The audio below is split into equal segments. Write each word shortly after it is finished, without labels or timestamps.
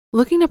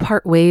Looking to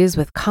part ways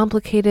with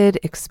complicated,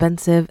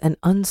 expensive, and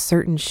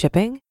uncertain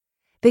shipping?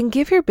 Then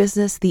give your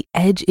business the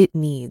edge it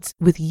needs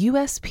with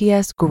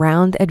USPS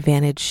Ground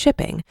Advantage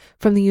shipping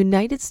from the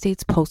United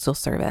States Postal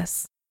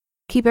Service.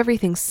 Keep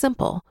everything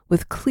simple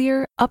with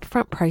clear,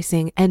 upfront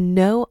pricing and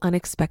no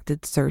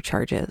unexpected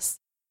surcharges.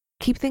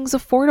 Keep things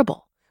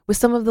affordable with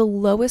some of the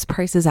lowest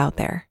prices out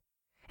there.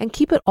 And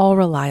keep it all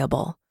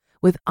reliable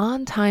with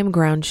on-time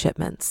ground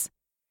shipments.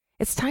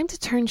 It's time to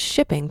turn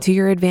shipping to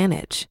your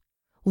advantage.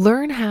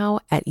 Learn how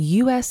at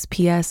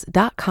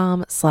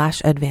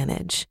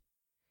USPS.com/advantage.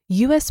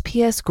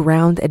 USPS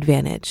Ground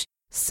Advantage.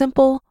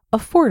 Simple,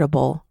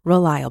 affordable,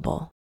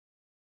 reliable.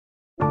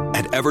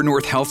 At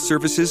Evernorth Health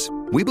Services,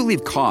 we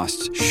believe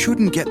costs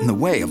shouldn't get in the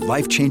way of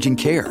life-changing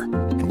care,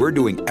 and we're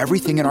doing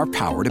everything in our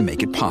power to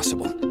make it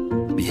possible.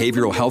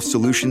 Behavioral health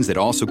solutions that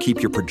also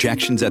keep your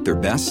projections at their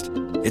best?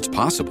 It's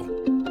possible.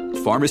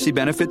 Pharmacy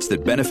benefits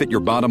that benefit your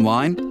bottom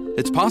line?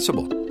 It's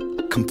possible.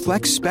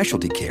 Complex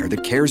specialty care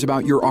that cares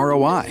about your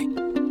ROI?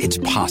 It's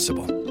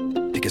possible.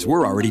 Because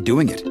we're already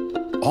doing it.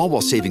 All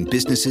while saving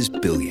businesses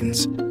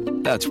billions.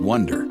 That's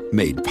Wonder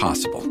made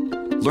possible.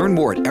 Learn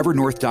more at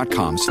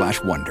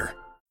evernorth.com/wonder.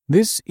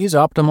 This is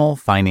Optimal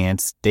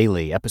Finance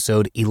Daily,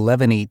 episode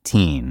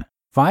 1118,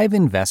 5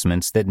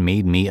 Investments That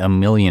Made Me a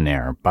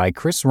Millionaire by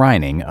Chris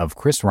Reining of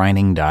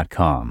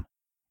chrisreining.com.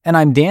 And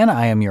I'm Dan,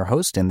 I am your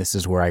host, and this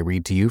is where I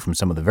read to you from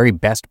some of the very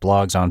best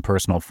blogs on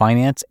personal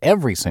finance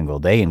every single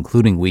day,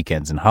 including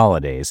weekends and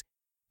holidays.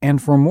 And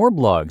for more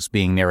blogs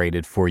being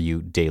narrated for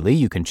you daily,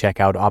 you can check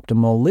out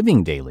Optimal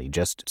Living Daily.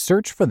 Just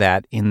search for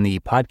that in the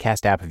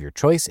podcast app of your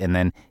choice and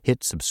then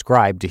hit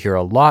subscribe to hear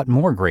a lot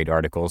more great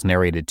articles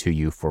narrated to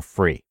you for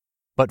free.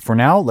 But for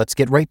now, let's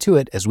get right to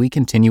it as we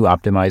continue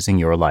optimizing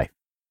your life.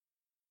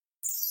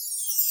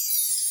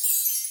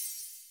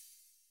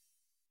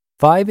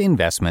 5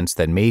 Investments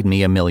That Made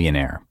Me a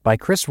Millionaire by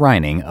Chris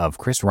Reining of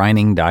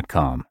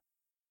chrisreining.com.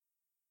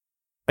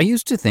 I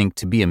used to think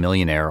to be a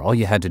millionaire, all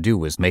you had to do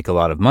was make a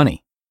lot of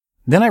money.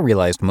 Then I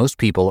realized most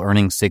people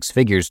earning 6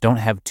 figures don't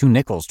have 2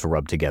 nickels to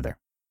rub together.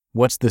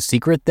 What's the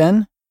secret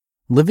then?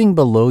 Living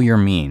below your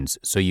means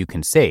so you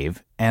can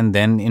save, and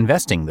then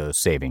investing those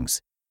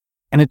savings.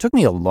 And it took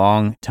me a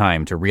long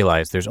time to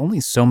realize there's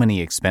only so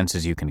many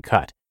expenses you can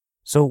cut.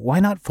 So why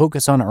not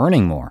focus on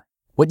earning more?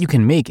 What you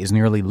can make is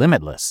nearly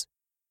limitless.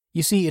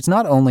 You see, it's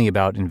not only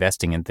about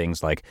investing in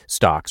things like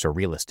stocks or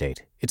real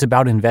estate. It's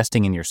about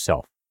investing in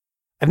yourself.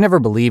 I've never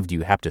believed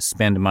you have to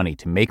spend money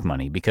to make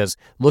money because,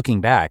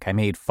 looking back, I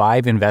made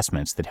 5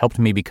 investments that helped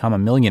me become a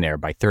millionaire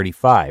by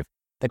 35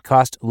 that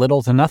cost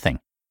little to nothing.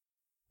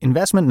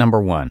 Investment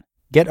number 1,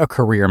 get a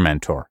career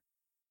mentor.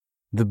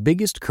 The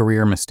biggest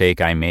career mistake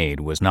I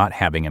made was not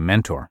having a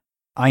mentor.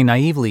 I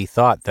naively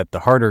thought that the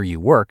harder you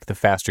work, the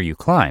faster you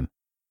climb.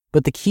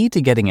 But the key to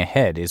getting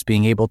ahead is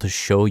being able to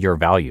show your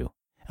value.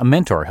 A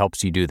mentor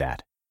helps you do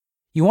that.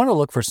 You want to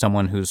look for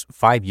someone who's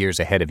 5 years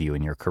ahead of you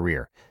in your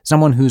career,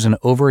 someone who's an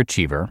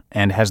overachiever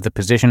and has the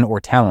position or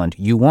talent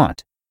you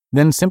want.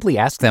 Then simply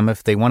ask them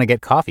if they want to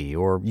get coffee,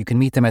 or you can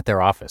meet them at their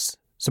office.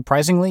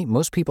 Surprisingly,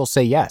 most people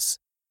say yes.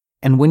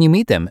 And when you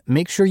meet them,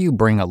 make sure you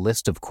bring a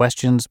list of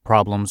questions,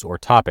 problems, or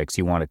topics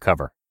you want to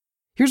cover.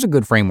 Here's a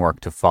good framework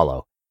to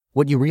follow: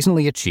 what you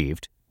recently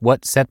achieved,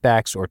 what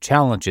setbacks or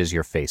challenges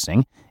you're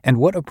facing, and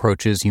what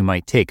approaches you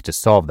might take to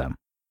solve them.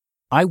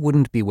 I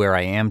wouldn't be where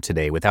I am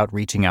today without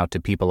reaching out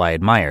to people I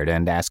admired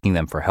and asking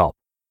them for help.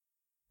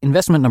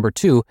 Investment number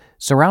 2,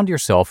 surround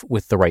yourself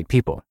with the right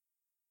people.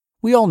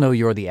 We all know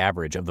you're the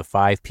average of the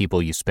 5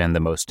 people you spend the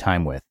most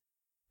time with.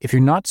 If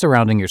you're not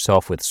surrounding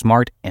yourself with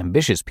smart,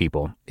 ambitious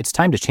people, it's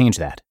time to change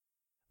that.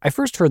 I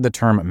first heard the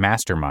term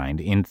mastermind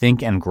in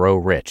Think and Grow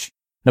Rich.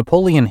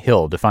 Napoleon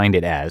Hill defined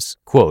it as,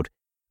 quote,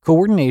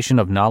 coordination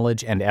of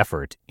knowledge and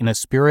effort in a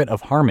spirit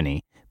of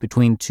harmony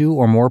between 2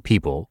 or more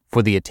people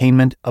for the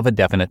attainment of a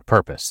definite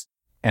purpose,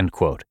 end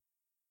quote.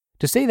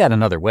 To say that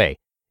another way,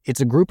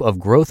 it's a group of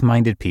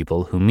growth-minded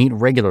people who meet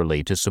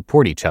regularly to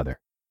support each other,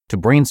 to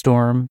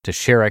brainstorm, to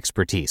share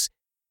expertise.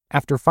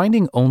 After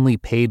finding only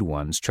paid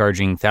ones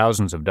charging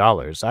thousands of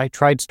dollars, I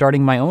tried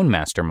starting my own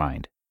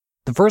mastermind.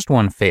 The first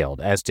one failed,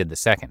 as did the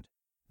second.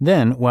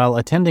 Then, while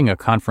attending a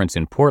conference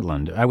in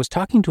Portland, I was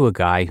talking to a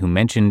guy who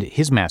mentioned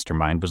his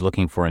mastermind was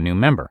looking for a new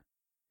member.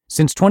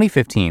 Since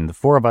 2015, the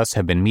 4 of us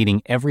have been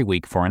meeting every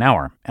week for an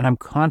hour, and I'm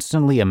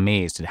constantly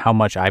amazed at how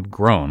much I've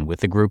grown with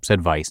the group's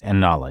advice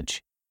and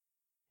knowledge.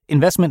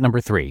 Investment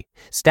number 3,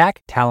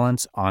 stack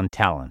talents on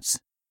talents.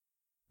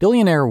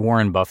 Billionaire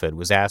Warren Buffett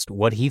was asked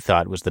what he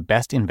thought was the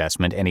best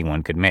investment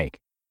anyone could make.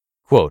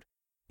 Quote,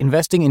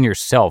 investing in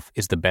yourself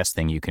is the best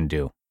thing you can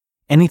do.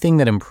 Anything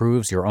that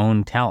improves your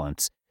own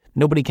talents,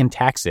 nobody can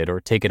tax it or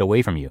take it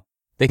away from you.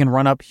 They can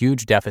run up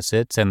huge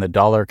deficits and the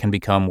dollar can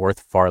become worth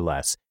far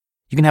less.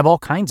 You can have all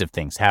kinds of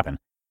things happen.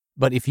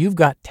 But if you've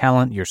got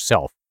talent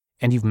yourself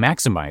and you've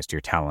maximized your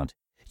talent,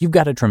 you've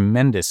got a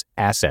tremendous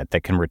asset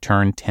that can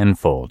return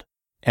tenfold.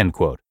 End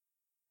quote.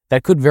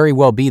 That could very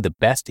well be the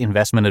best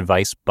investment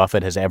advice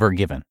Buffett has ever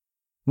given.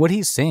 What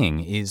he's saying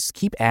is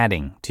keep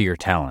adding to your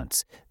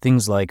talents,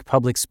 things like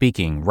public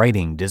speaking,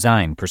 writing,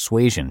 design,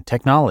 persuasion,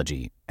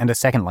 technology, and a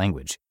second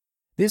language.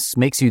 This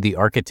makes you the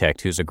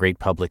architect who's a great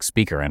public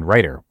speaker and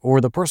writer,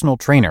 or the personal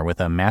trainer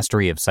with a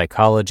mastery of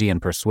psychology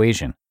and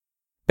persuasion.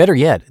 Better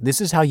yet,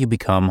 this is how you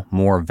become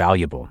more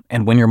valuable,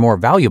 and when you're more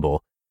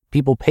valuable,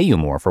 people pay you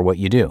more for what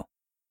you do.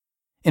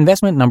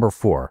 Investment number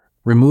 4,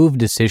 remove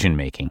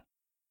decision-making.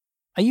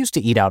 I used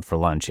to eat out for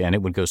lunch, and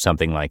it would go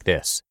something like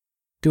this.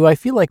 Do I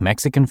feel like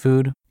Mexican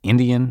food?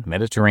 Indian?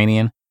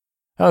 Mediterranean?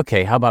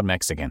 Okay, how about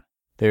Mexican?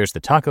 There's the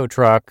taco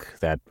truck,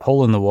 that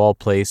hole-in-the-wall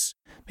place.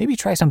 Maybe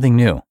try something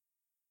new.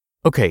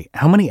 Okay,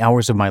 how many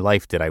hours of my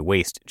life did I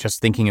waste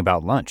just thinking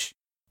about lunch?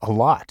 A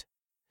lot.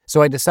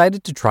 So I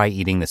decided to try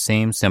eating the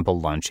same simple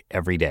lunch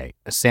every day,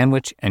 a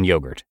sandwich and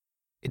yogurt.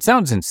 It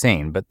sounds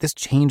insane, but this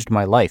changed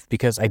my life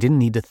because I didn't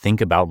need to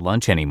think about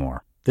lunch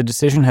anymore. The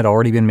decision had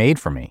already been made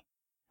for me.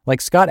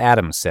 Like Scott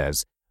Adams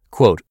says,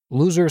 quote,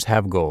 losers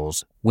have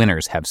goals,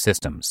 winners have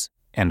systems,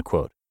 end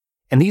quote.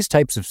 And these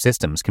types of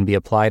systems can be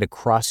applied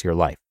across your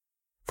life.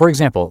 For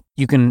example,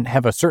 you can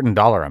have a certain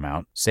dollar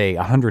amount, say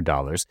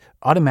 $100,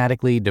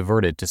 automatically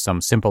diverted to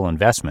some simple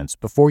investments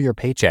before your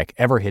paycheck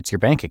ever hits your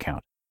bank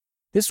account.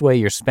 This way,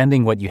 you're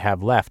spending what you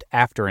have left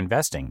after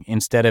investing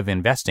instead of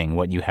investing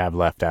what you have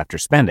left after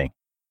spending.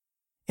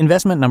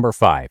 Investment number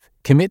 5,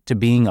 commit to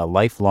being a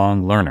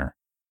lifelong learner.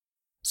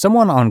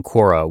 Someone on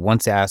Quora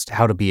once asked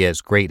how to be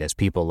as great as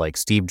people like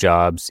Steve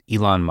Jobs,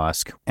 Elon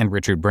Musk, and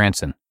Richard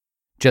Branson.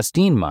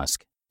 Justine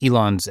Musk,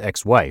 Elon's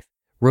ex-wife,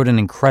 wrote an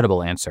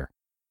incredible answer.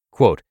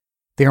 Quote,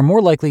 they are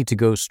more likely to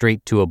go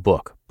straight to a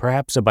book,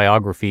 perhaps a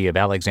biography of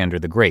Alexander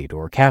the Great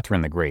or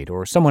Catherine the Great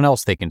or someone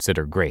else they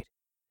consider great.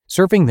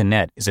 Surfing the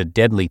net is a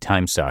deadly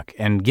time suck,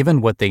 and given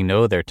what they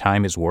know their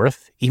time is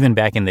worth, even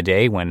back in the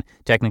day when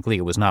technically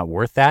it was not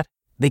worth that,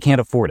 they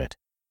can't afford it.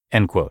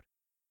 End quote.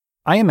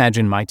 I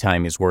imagine my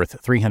time is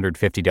worth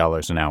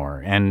 $350 an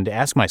hour and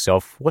ask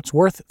myself, what's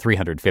worth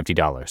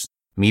 $350?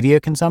 Media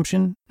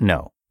consumption?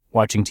 No.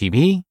 Watching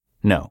TV?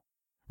 No.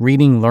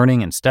 Reading,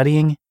 learning, and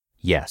studying?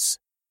 Yes.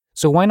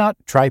 So why not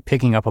try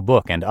picking up a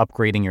book and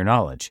upgrading your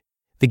knowledge?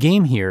 The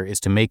game here is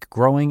to make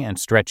growing and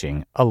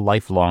stretching a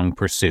lifelong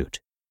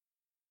pursuit.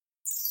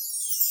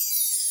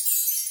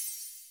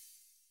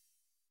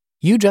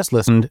 You just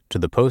listened to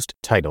the post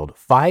titled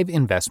 5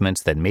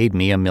 Investments That Made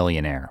Me a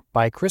Millionaire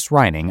by Chris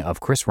Reining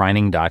of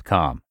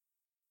chrisreining.com.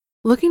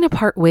 Looking to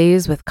part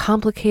ways with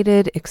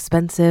complicated,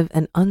 expensive,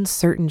 and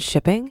uncertain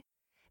shipping?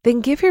 Then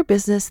give your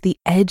business the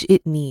edge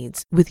it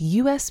needs with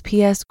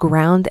USPS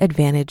Ground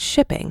Advantage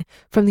shipping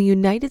from the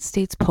United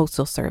States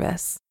Postal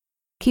Service.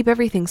 Keep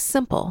everything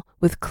simple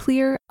with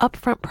clear,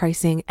 upfront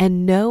pricing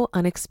and no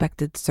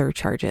unexpected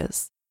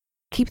surcharges.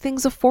 Keep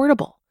things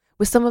affordable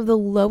with some of the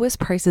lowest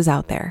prices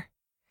out there.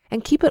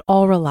 And keep it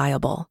all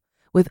reliable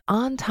with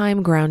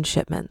on-time ground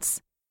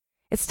shipments.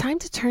 It's time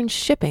to turn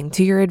shipping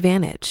to your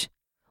advantage.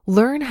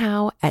 Learn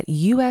how at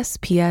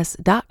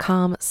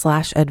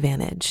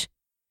USPS.com/advantage.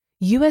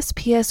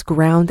 USPS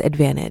Ground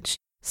Advantage.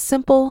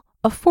 Simple,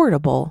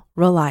 affordable,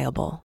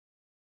 reliable.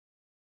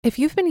 If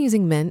you've been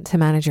using Mint to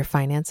manage your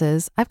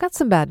finances, I've got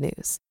some bad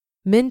news.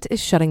 Mint is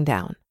shutting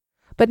down.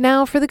 But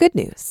now for the good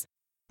news.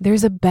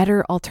 There's a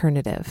better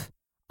alternative.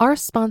 Our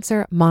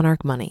sponsor,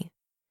 Monarch Money.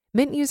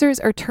 Mint users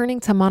are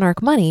turning to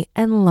Monarch Money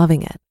and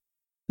loving it.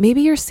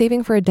 Maybe you're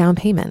saving for a down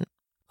payment,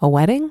 a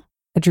wedding,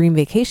 a dream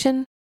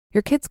vacation,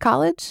 your kids'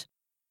 college.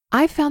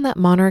 I've found that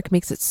Monarch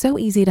makes it so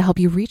easy to help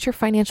you reach your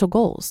financial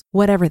goals,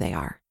 whatever they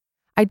are.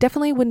 I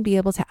definitely wouldn't be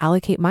able to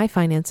allocate my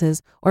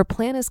finances or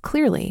plan as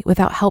clearly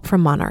without help from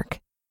Monarch.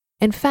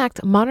 In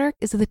fact, Monarch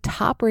is the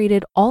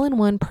top-rated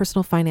all-in-one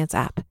personal finance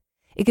app.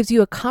 It gives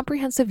you a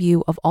comprehensive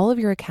view of all of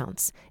your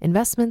accounts,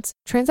 investments,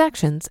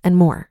 transactions, and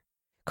more.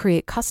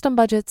 Create custom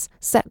budgets,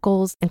 set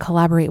goals, and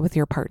collaborate with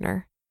your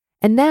partner.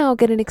 And now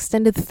get an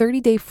extended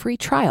 30-day free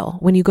trial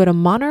when you go to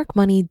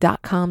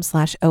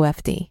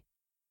monarchmoney.com/OFD.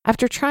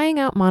 After trying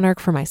out Monarch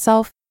for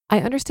myself,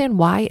 I understand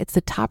why it's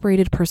the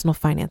top-rated personal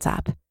finance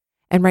app.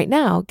 And right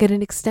now, get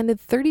an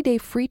extended 30-day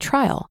free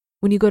trial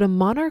when you go to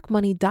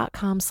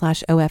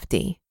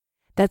monarchmoney.com/OFD.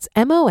 That's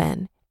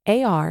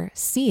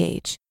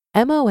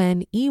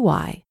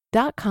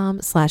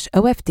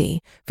monarchmoney.com/OFD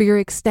for your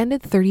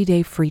extended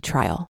 30-day free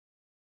trial.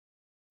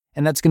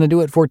 And that's going to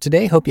do it for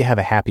today. Hope you have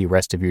a happy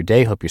rest of your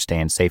day. Hope you're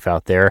staying safe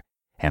out there.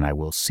 And I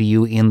will see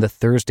you in the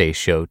Thursday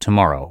show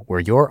tomorrow,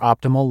 where your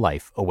optimal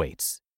life awaits.